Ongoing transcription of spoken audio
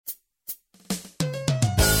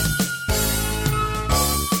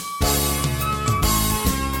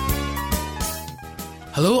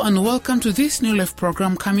Hello and welcome to this New Life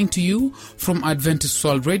program coming to you from Adventist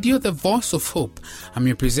World Radio, the voice of hope. I'm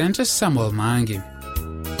your presenter, Samuel Mangi.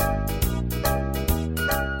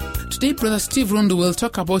 Today, Brother Steve Rondo will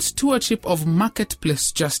talk about stewardship of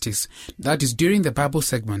marketplace justice. That is during the Bible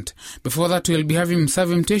segment. Before that, we'll be having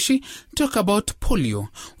Msavi Mteshi talk about polio.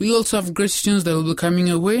 We also have great tunes that will be coming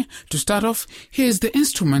away. To start off, here's the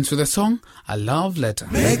instruments with the song, A Love Letter.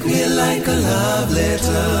 Make me like a love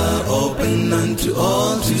letter, open unto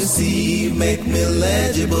all to see. Make me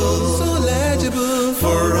legible, so legible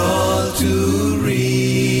for all to read.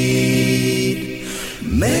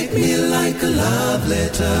 Make me like a love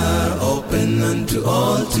letter, open unto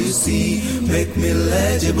all to see. Make me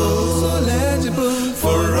legible, so legible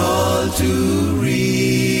for all to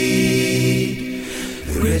read.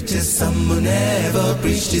 The greatest sermon ever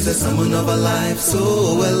preached is a sermon of a life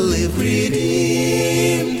so well lived,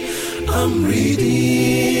 redeemed. I'm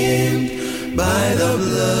redeemed by the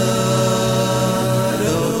blood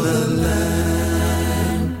of the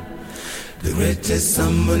Lamb. The greatest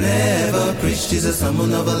sermon ever preached is a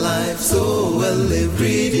sermon of a life so well lived,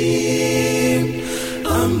 redeemed.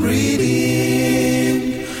 I'm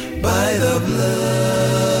redeemed by the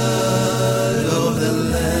blood of the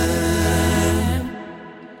Lamb.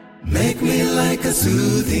 Make me like a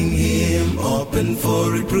soothing hymn, open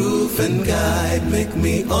for reproof and guide. Make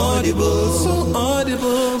me audible, so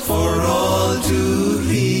audible for all to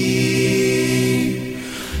hear.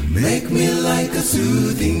 Make me like a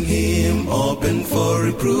soothing hymn, open for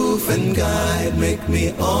reproof and guide. Make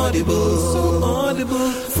me audible, so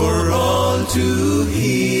audible for all to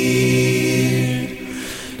hear.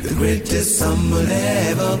 The greatest sermon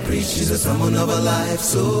ever preached is a sermon of a life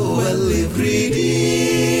so well lived,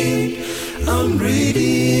 redeemed. I'm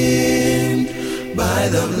redeemed by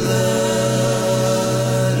the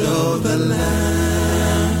blood of the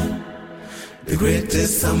Lamb. The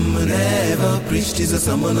greatest sermon ever preached is a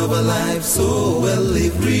sermon of a life so well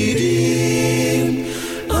lived, redeemed.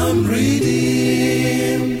 I'm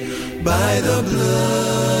redeemed by the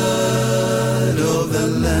blood of the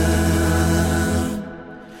Lamb.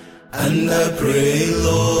 And I pray,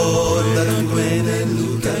 Lord, that when they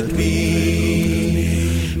look at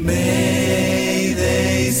me, may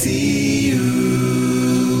they see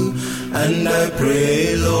you. And I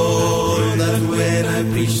pray, Lord, that when I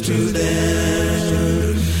preach to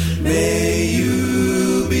them, may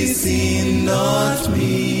you be seen, not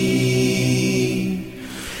me.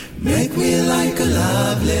 Make me like a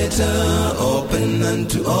love letter, open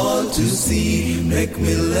unto all to see. Make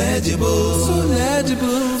me legible, so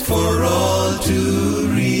legible for all to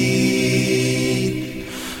read.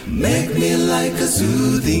 Make me like a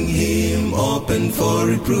soothing hymn, open for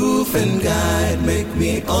reproof and guide. Make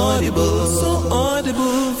me audible, so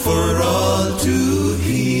audible for all to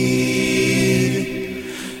hear.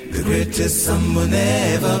 The greatest sermon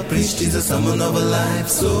ever preached is a sermon of a life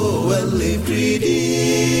so well lived,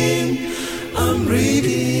 redeemed. I'm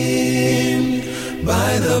redeemed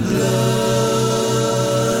by the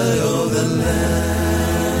blood of the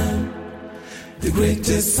Lamb. The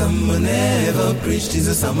greatest sermon ever preached is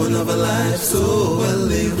a sermon of a life so well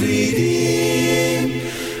lived, redeemed.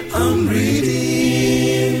 I'm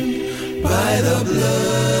redeemed by the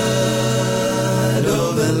blood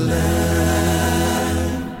of the Lamb.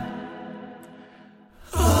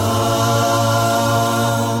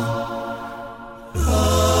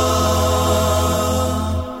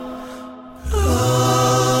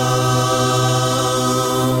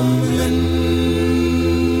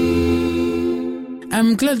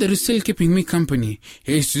 I'm glad that you're still keeping me company.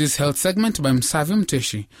 Here's to this health segment by Msavi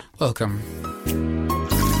Mteshi. Welcome.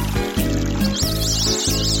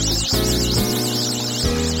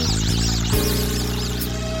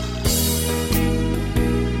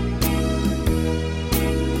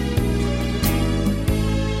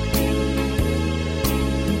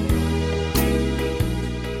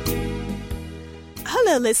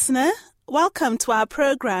 Hello, listener. Welcome to our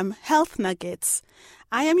program, Health Nuggets.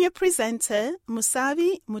 I am your presenter,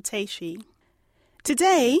 Msavi Mteshi.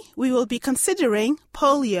 Today, we will be considering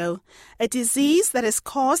polio, a disease that is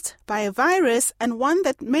caused by a virus and one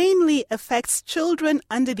that mainly affects children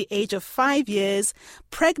under the age of 5 years,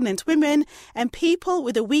 pregnant women, and people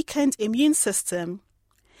with a weakened immune system.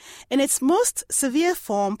 In its most severe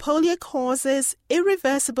form, polio causes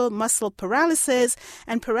irreversible muscle paralysis,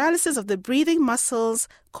 and paralysis of the breathing muscles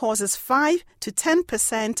causes 5 to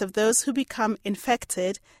 10% of those who become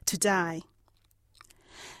infected to die.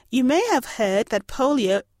 You may have heard that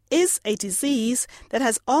polio is a disease that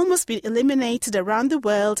has almost been eliminated around the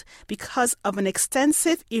world because of an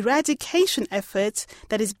extensive eradication effort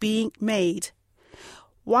that is being made.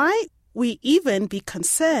 Why we even be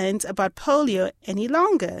concerned about polio any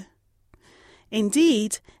longer?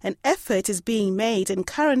 Indeed, an effort is being made, and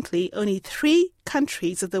currently only 3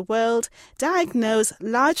 countries of the world diagnose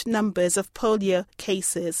large numbers of polio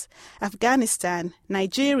cases: Afghanistan,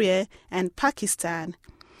 Nigeria, and Pakistan.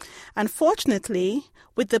 Unfortunately,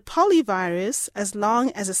 with the poliovirus, as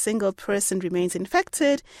long as a single person remains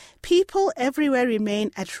infected, people everywhere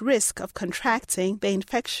remain at risk of contracting the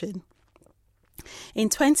infection. In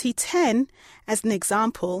 2010, as an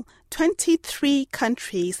example, 23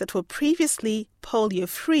 countries that were previously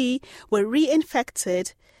polio-free were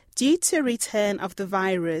reinfected due to a return of the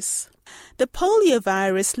virus. The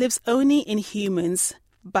poliovirus lives only in humans,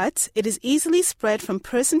 but it is easily spread from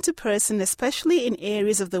person to person, especially in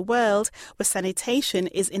areas of the world where sanitation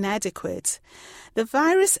is inadequate. The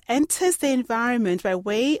virus enters the environment by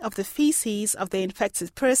way of the feces of the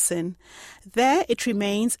infected person. There it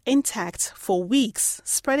remains intact for weeks,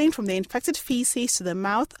 spreading from the infected feces to the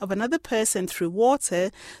mouth of another person through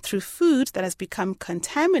water, through food that has become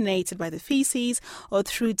contaminated by the feces, or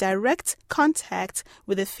through direct contact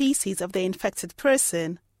with the feces of the infected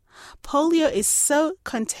person. Polio is so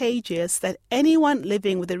contagious that anyone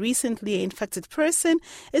living with a recently infected person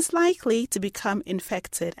is likely to become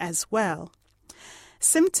infected as well.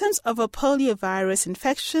 Symptoms of a poliovirus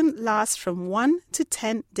infection last from 1 to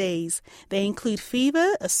 10 days. They include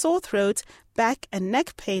fever, a sore throat, back and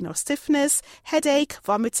neck pain or stiffness, headache,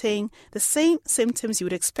 vomiting, the same symptoms you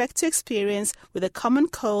would expect to experience with a common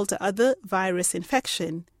cold or other virus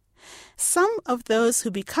infection. Some of those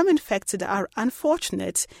who become infected are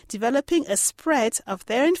unfortunate, developing a spread of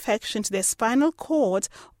their infection to their spinal cord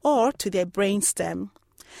or to their brainstem.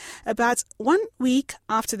 About 1 week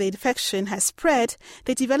after the infection has spread,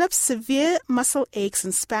 they develop severe muscle aches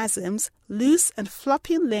and spasms, loose and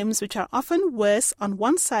floppy limbs which are often worse on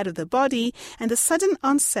one side of the body, and the sudden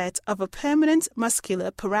onset of a permanent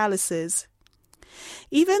muscular paralysis.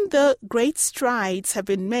 Even though great strides have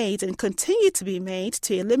been made and continue to be made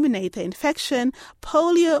to eliminate the infection,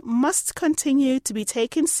 polio must continue to be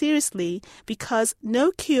taken seriously because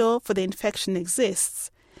no cure for the infection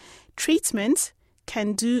exists. Treatment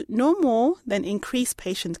can do no more than increase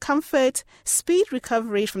patient comfort, speed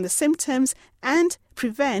recovery from the symptoms, and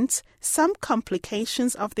prevent some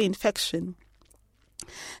complications of the infection.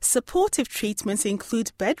 Supportive treatments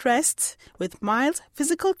include bed rest with mild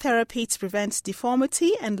physical therapy to prevent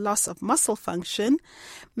deformity and loss of muscle function,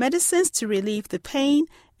 medicines to relieve the pain,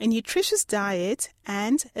 a nutritious diet,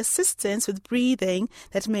 and assistance with breathing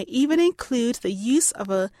that may even include the use of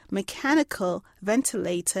a mechanical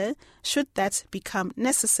ventilator should that become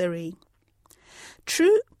necessary.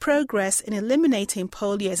 True progress in eliminating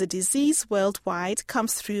polio as a disease worldwide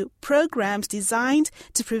comes through programs designed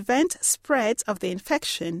to prevent spread of the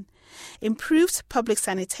infection. Improved public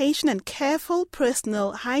sanitation and careful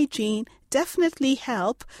personal hygiene definitely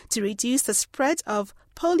help to reduce the spread of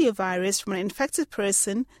poliovirus from an infected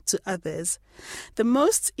person to others. The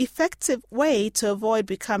most effective way to avoid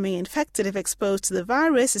becoming infected if exposed to the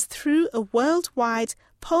virus is through a worldwide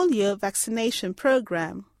polio vaccination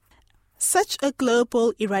program. Such a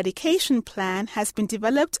global eradication plan has been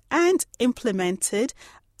developed and implemented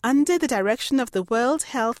under the direction of the World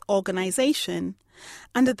Health Organization.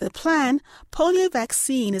 Under the plan, polio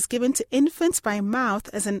vaccine is given to infants by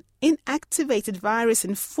mouth as an inactivated virus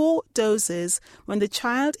in 4 doses when the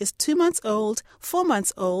child is 2 months old, 4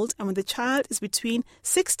 months old, and when the child is between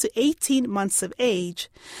 6 to 18 months of age.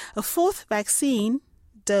 A 4th vaccine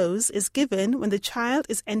dose is given when the child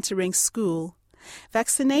is entering school.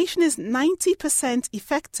 Vaccination is 90%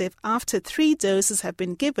 effective after 3 doses have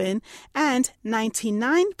been given and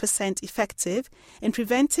 99% effective in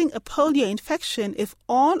preventing a polio infection if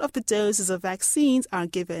all of the doses of vaccines are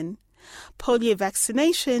given. Polio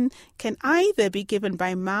vaccination can either be given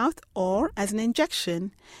by mouth or as an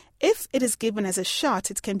injection. If it is given as a shot,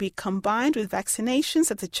 it can be combined with vaccinations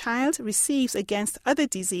that the child receives against other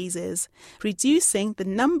diseases, reducing the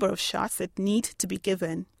number of shots that need to be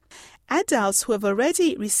given. Adults who have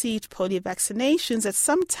already received polio vaccinations at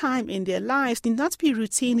some time in their lives need not be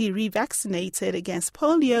routinely revaccinated against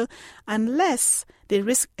polio unless they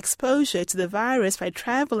risk exposure to the virus by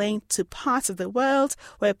traveling to parts of the world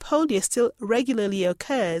where polio still regularly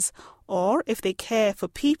occurs, or if they care for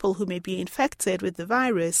people who may be infected with the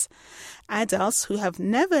virus. Adults who have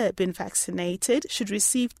never been vaccinated should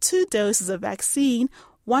receive 2 doses of vaccine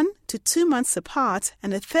 1 to 2 months apart,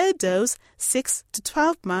 and a 3rd dose 6 to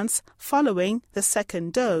 12 months following the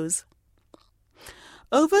 2nd dose.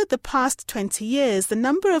 Over the past 20 years, the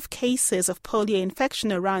number of cases of polio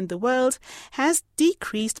infection around the world has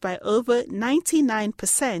decreased by over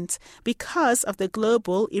 99% because of the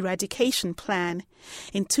Global Eradication Plan.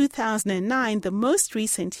 In 2009, the most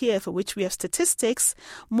recent year for which we have statistics,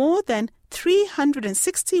 more than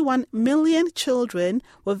 361 million children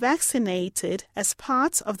were vaccinated as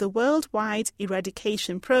part of the worldwide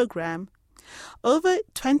eradication program. Over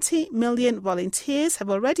 20 million volunteers have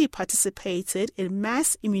already participated in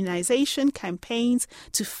mass immunization campaigns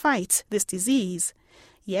to fight this disease.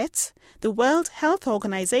 Yet, the World Health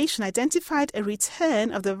Organization identified a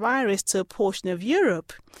return of the virus to a portion of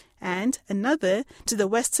Europe and another to the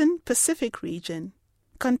Western Pacific region.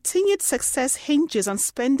 Continued success hinges on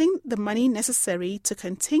spending the money necessary to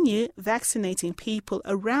continue vaccinating people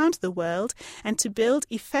around the world and to build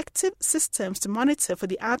effective systems to monitor for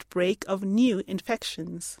the outbreak of new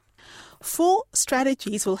infections. 4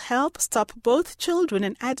 strategies will help stop both children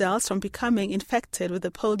and adults from becoming infected with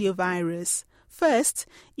the polio virus. First,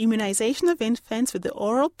 immunization of infants with the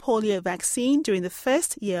oral polio vaccine during the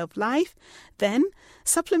first year of life. Then,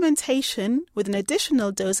 supplementation with an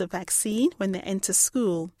additional dose of vaccine when they enter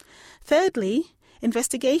school. Thirdly,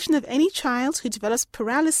 investigation of any child who develops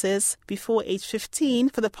paralysis before age 15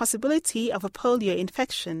 for the possibility of a polio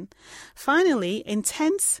infection. Finally,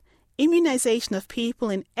 intense immunization of people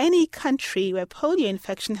in any country where polio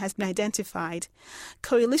infection has been identified.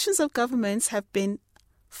 Coalitions of governments have been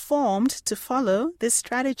formed to follow this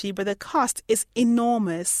strategy, but the cost is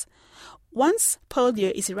enormous. Once polio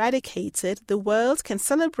is eradicated, the world can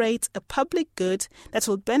celebrate a public good that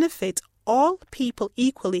will benefit all people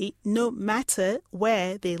equally, no matter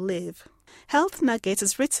where they live. Health Nuggets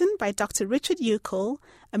is written by Dr. Richard Uckel,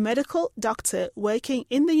 a medical doctor working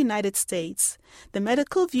in the United States. The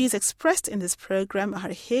medical views expressed in this program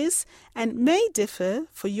are his and may differ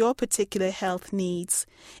for your particular health needs.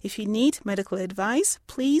 If you need medical advice,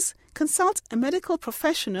 please consult a medical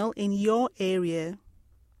professional in your area.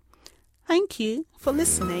 Thank you for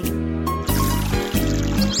listening.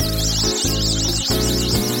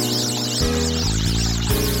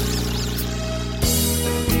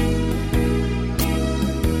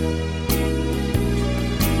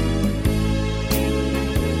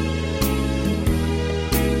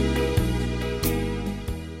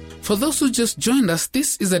 For those who just joined us,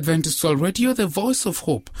 this is Adventist World Radio, the voice of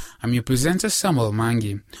hope. I'm your presenter, Samuel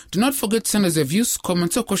Mangi. Do not forget to send us your views,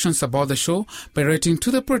 comments, or questions about the show by writing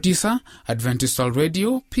to the producer, Adventist World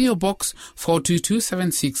Radio, P.O. Box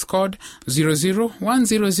 42276, code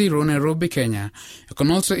 00100, Nairobi, Kenya. You can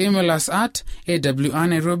also email us at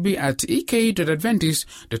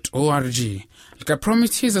awrnairobi@ek.adventist.org. Like I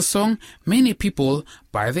promised, here's a song, Many People,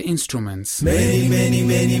 by The Instruments. Many, many,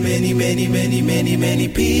 many, many, many, many, many, many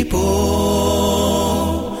people.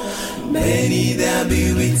 Many there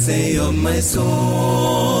be which say of my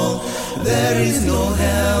soul, there is no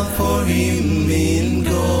help for him in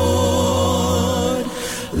God.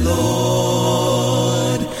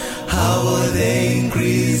 Lord, how will they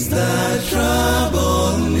increase that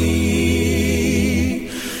trouble me?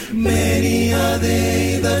 Many are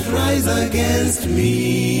they that rise against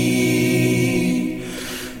me.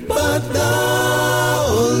 But thou,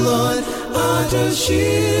 O Lord, art a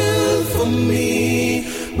shield for me,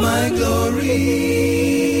 my glory,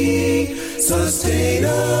 sustainer.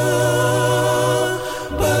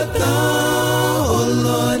 But thou, O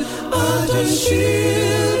Lord, art a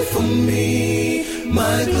shield for me,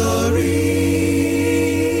 my glory,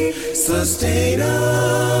 sustainer.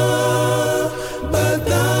 But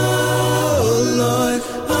thou, O Lord,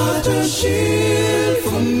 art a shield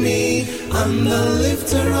for me, and the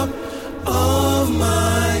lifter up of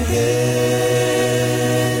my head.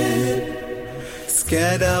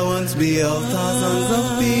 Scared I won't be of thousands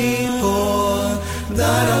of people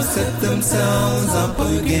that have set themselves up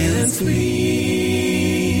against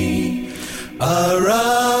me.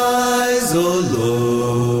 Arise, O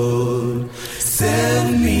Lord,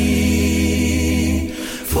 save me,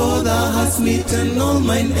 for thou hast smitten all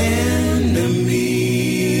mine enemies.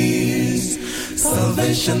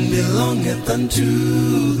 Salvation belongeth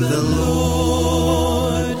unto the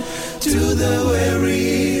Lord. To the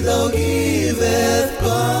weary thou giveth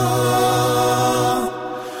power.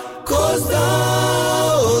 'Cause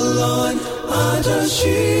thou, O Lord, art a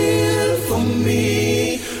shield for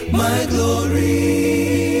me, my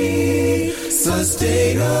glory,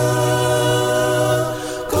 sustainer.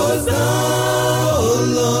 'Cause thou, O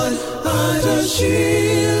Lord, art a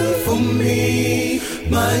shield for me,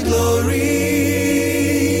 my glory,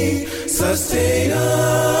 sustainer.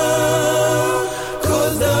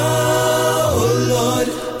 'Cause thou, O Lord,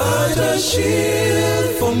 art a shield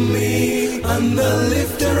for me, and the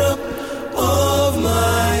lifter up of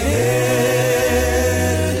my head,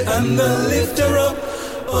 and the lifter up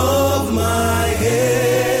of my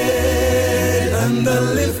head, and the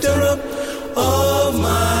lifter up of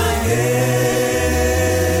my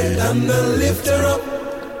head, and the lifter up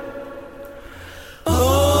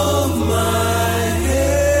of my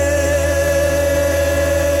head.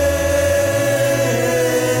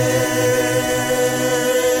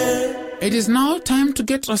 It is now time to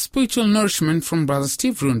get our spiritual nourishment from Brother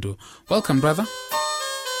Steve Rundu. Welcome, brother.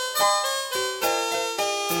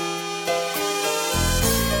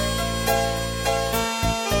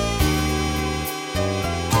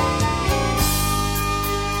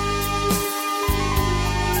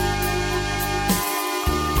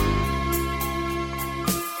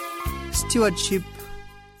 Stewardship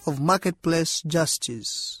of Marketplace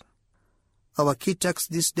Justice. Our key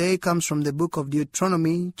text this day comes from the book of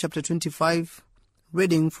Deuteronomy, chapter 25,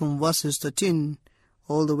 reading from verses 13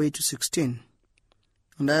 all the way to 16.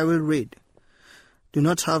 And I will read. Do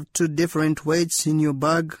not have two different weights in your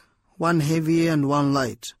bag, one heavy and one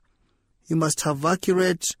light. You must have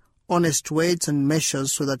accurate, honest weights and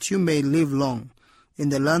measures so that you may live long in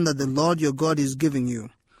the land that the Lord your God is giving you.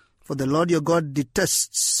 For the Lord your God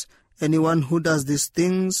detests anyone who does these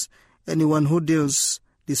things, anyone who deals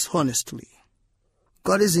dishonestly.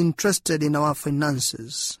 God is interested in our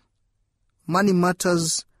finances. Money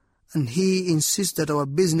matters, and He insists that our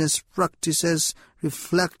business practices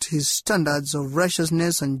reflect His standards of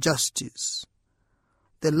righteousness and justice.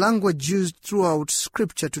 The language used throughout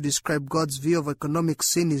Scripture to describe God's view of economic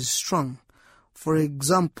sin is strong. For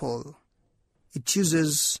example, it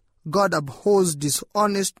uses, God abhors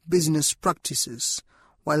dishonest business practices,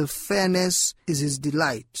 while fairness is His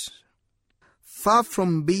delight. Far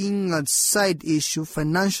from being a side issue,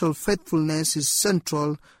 financial faithfulness is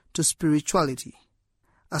central to spirituality.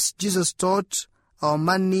 As Jesus taught, our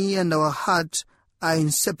money and our heart are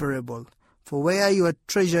inseparable. For where your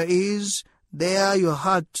treasure is, there your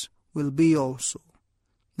heart will be also.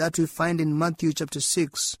 That we find in Matthew chapter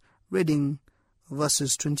 6, reading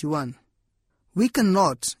verses 21. We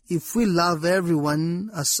cannot, if we love everyone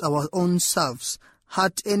as our own selves,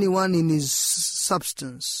 hurt anyone in his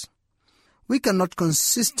substance. We cannot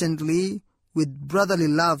consistently, with brotherly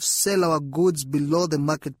love, sell our goods below the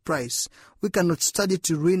market price. We cannot study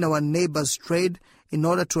to ruin our neighbor's trade in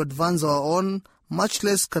order to advance our own, much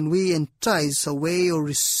less can we entice away or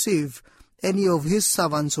receive any of his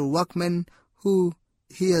servants or workmen who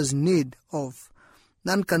he has need of.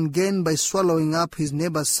 None can gain by swallowing up his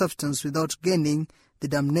neighbor's substance without gaining the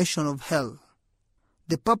damnation of hell.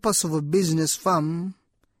 The purpose of a business firm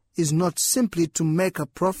is not simply to make a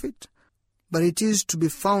profit, but it is to be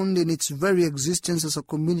found in its very existence as a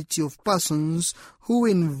community of persons who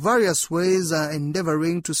in various ways are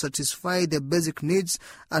endeavoring to satisfy their basic needs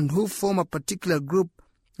and who form a particular group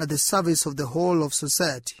at the service of the whole of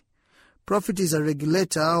society. Profit is a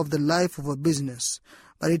regulator of the life of a business,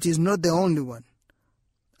 but it is not the only one.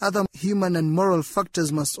 Other human and moral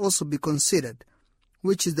factors must also be considered,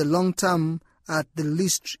 which is the long-term at the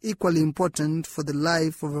least equally important for the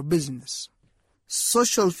life of a business.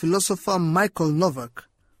 Social philosopher Michael Novak,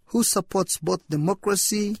 who supports both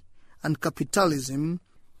democracy and capitalism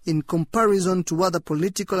in comparison to other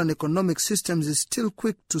political and economic systems, is still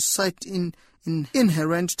quick to cite in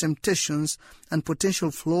inherent temptations and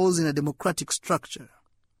potential flaws in a democratic structure.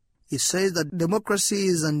 He says that democracy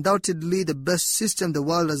is undoubtedly the best system the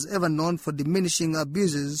world has ever known for diminishing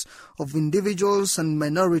abuses of individuals and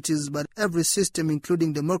minorities, but every system,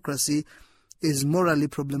 including democracy, is morally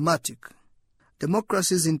problematic.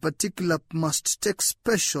 Democracies in particular must take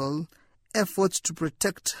special efforts to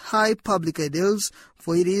protect high public ideals,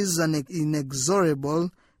 for it is an inexorable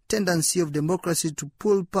tendency of democracy to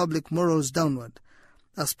pull public morals downward,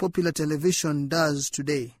 as popular television does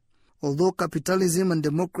today. Although capitalism and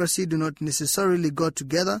democracy do not necessarily go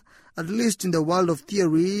together, at least in the world of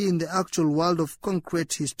theory, in the actual world of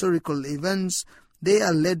concrete historical events, they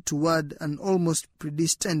are led toward an almost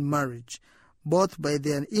predestined marriage, both by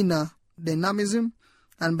their inner dynamism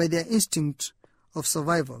and by their instinct of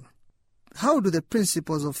survival. How do the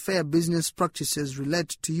principles of fair business practices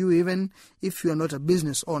relate to you even if you are not a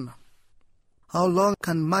business owner? How long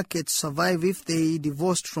can markets survive if they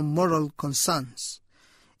divorced from moral concerns?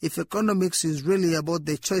 If economics is really about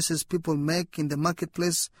the choices people make in the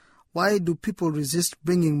marketplace, why do people resist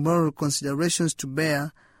bringing moral considerations to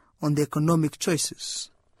bear on the economic choices?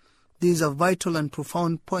 These are vital and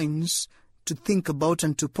profound points to think about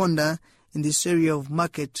and to ponder in this area of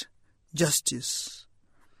market justice.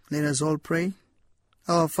 Let us all pray.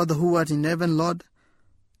 Our Father who art in heaven, Lord,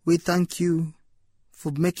 we thank you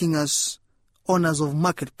for making us owners of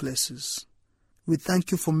marketplaces. We thank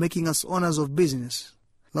you for making us owners of business.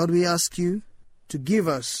 Lord, we ask you to give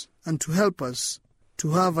us and to help us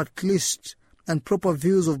to have at least and proper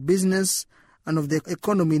views of business and of the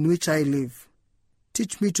economy in which I live.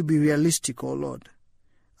 Teach me to be realistic, O Lord,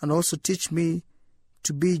 and also teach me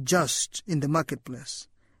to be just in the marketplace.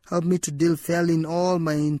 Help me to deal fairly in all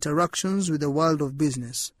my interactions with the world of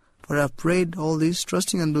business. For I have prayed all this,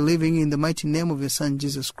 trusting and believing in the mighty name of your Son,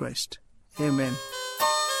 Jesus Christ. Amen.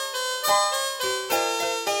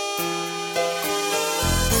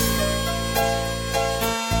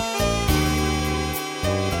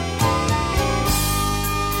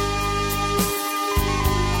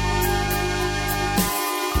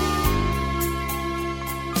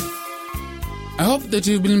 I hope that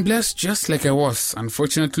you've been blessed just like I was.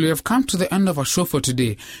 Unfortunately, we have come to the end of our show for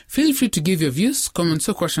today. Feel free to give your views, comments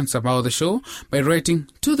or questions about the show by writing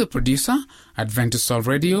to the producer, Adventist World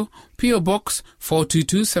Radio, P.O. Box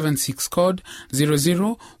 42276, code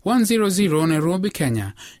 00100, Nairobi,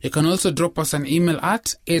 Kenya. You can also drop us an email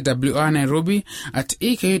at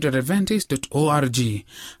awrnairobi@ek.adventist.org.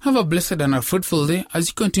 Have a blessed and a fruitful day as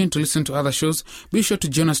you continue to listen to other shows. Be sure to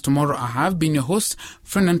join us tomorrow. I have been your host,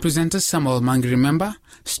 friend and presenter Samuel Mangi. Remember,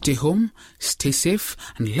 stay home, stay safe,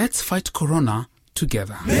 and let's fight Corona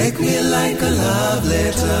together. Make me like a love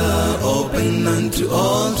letter, open unto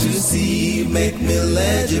all to see. Make me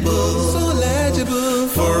legible, so legible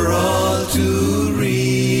for all to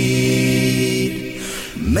read.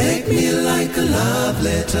 Make me like a love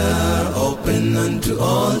letter, open unto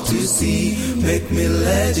all to see. Make me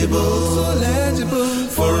legible, so legible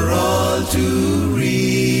for all to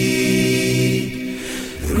read.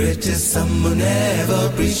 The greatest sermon ever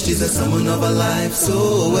preached is a sermon of a life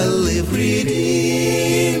so well lived,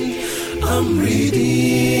 redeemed. I'm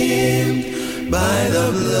redeemed by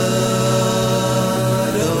the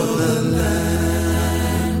blood of the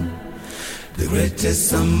Lamb. The greatest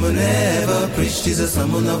sermon ever preached is a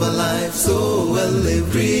sermon of a life so well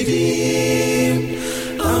lived, redeemed.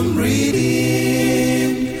 I'm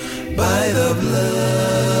redeemed by the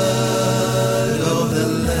blood of the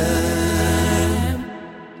Lamb.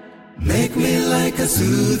 Make me like a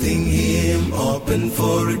soothing hymn, open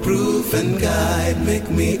for reproof and guide. Make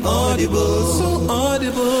me audible, so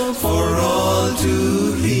audible for all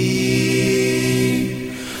to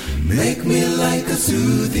hear. Make me like a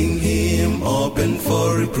soothing hymn, open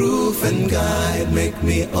for reproof and guide. Make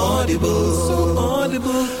me audible, so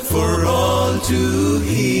audible for all to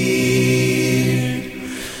hear.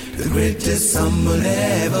 The greatest sermon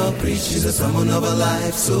ever preached is a sermon of a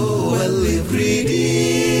life so well lived,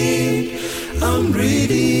 redeemed. I'm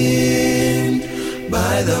redeemed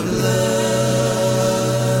by the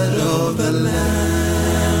blood of the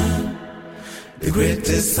Lamb. The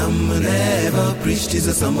greatest sermon ever preached is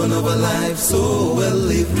a sermon of a life so well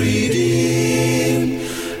lived, redeemed.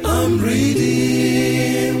 I'm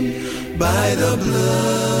redeemed by the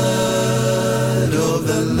blood of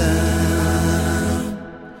the Lamb.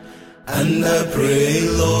 And I pray,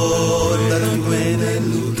 Lord, that when they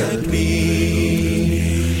look at me,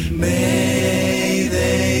 may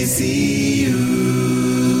they see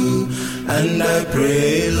you. And I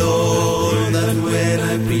pray, Lord, that when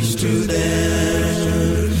I preach to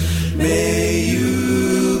them, may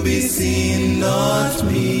you be seen, not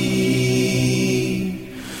me.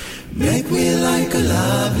 Make me like a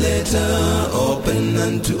love letter, open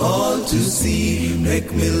unto all to see.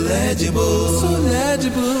 Make me legible, so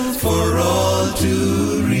legible for all to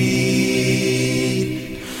read.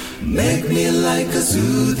 Make me like a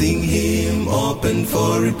soothing hymn, open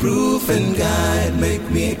for reproof and guide. Make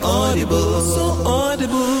me audible, so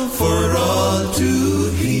audible for all to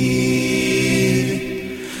hear.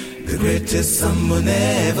 The greatest sermon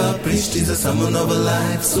ever preached is a sermon of a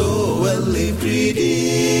life so well lived,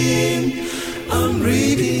 redeemed. I'm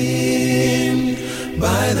redeemed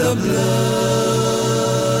by the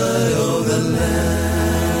blood of the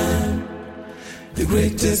Lamb. The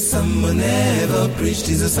greatest sermon ever preached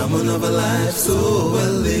is a sermon of a life so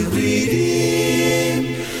well lived,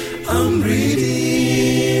 redeemed. I'm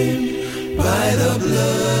redeemed by the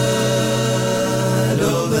blood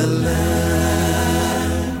of the Lamb.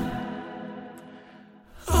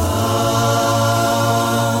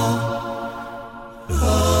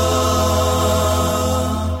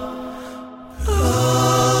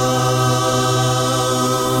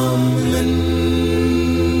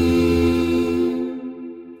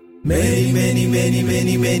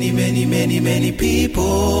 Many people,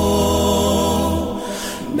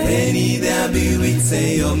 many there be which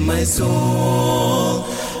say of my soul,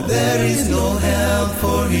 there is no help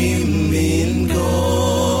for him in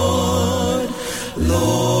God.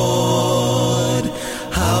 Lord.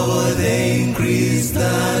 How will they increase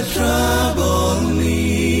that trouble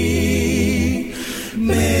me?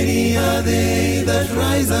 Many are they that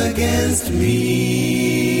rise against me.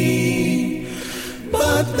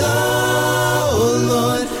 But thou, O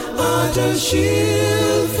Lord, art a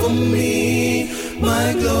shield for me, my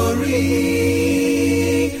glory,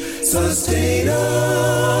 sustainer.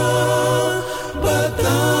 But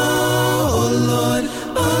thou, O Lord,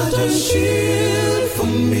 art a shield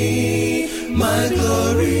for me, my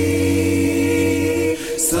glory,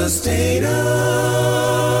 sustainer.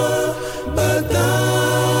 But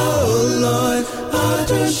thou, O Lord,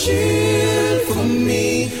 art a shield for me,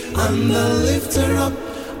 and the lifter up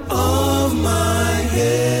of my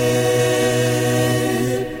head.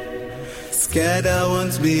 Scared I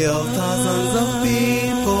won't be of thousands of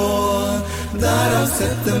people that have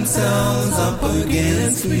set themselves up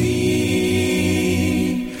against me.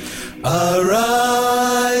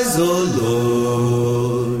 Arise, O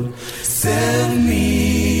Lord, save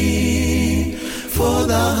me, for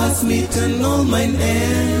thou hast smitten all mine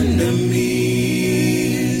enemies.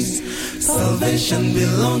 Salvation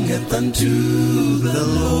belongeth unto the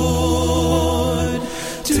Lord.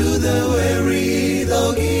 To the weary thou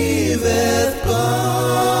giveth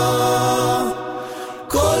power.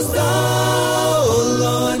 'Cause thou, O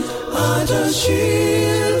Lord, art a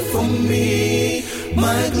shield for me,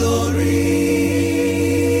 my glory,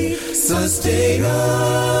 sustainer.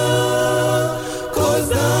 'Cause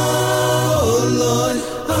thou, O Lord,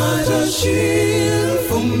 art a shield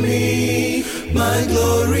for me, my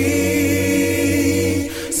glory,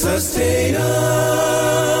 sustainer.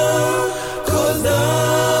 'Cause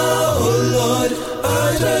thou, O Lord,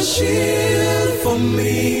 art a shield for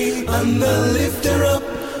me, and the lifter up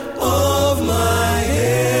of my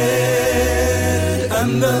head,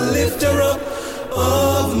 and the lifter up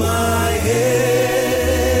of my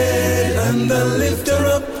head, and the lifter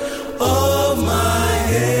up of my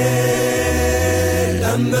head,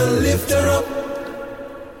 and the lifter up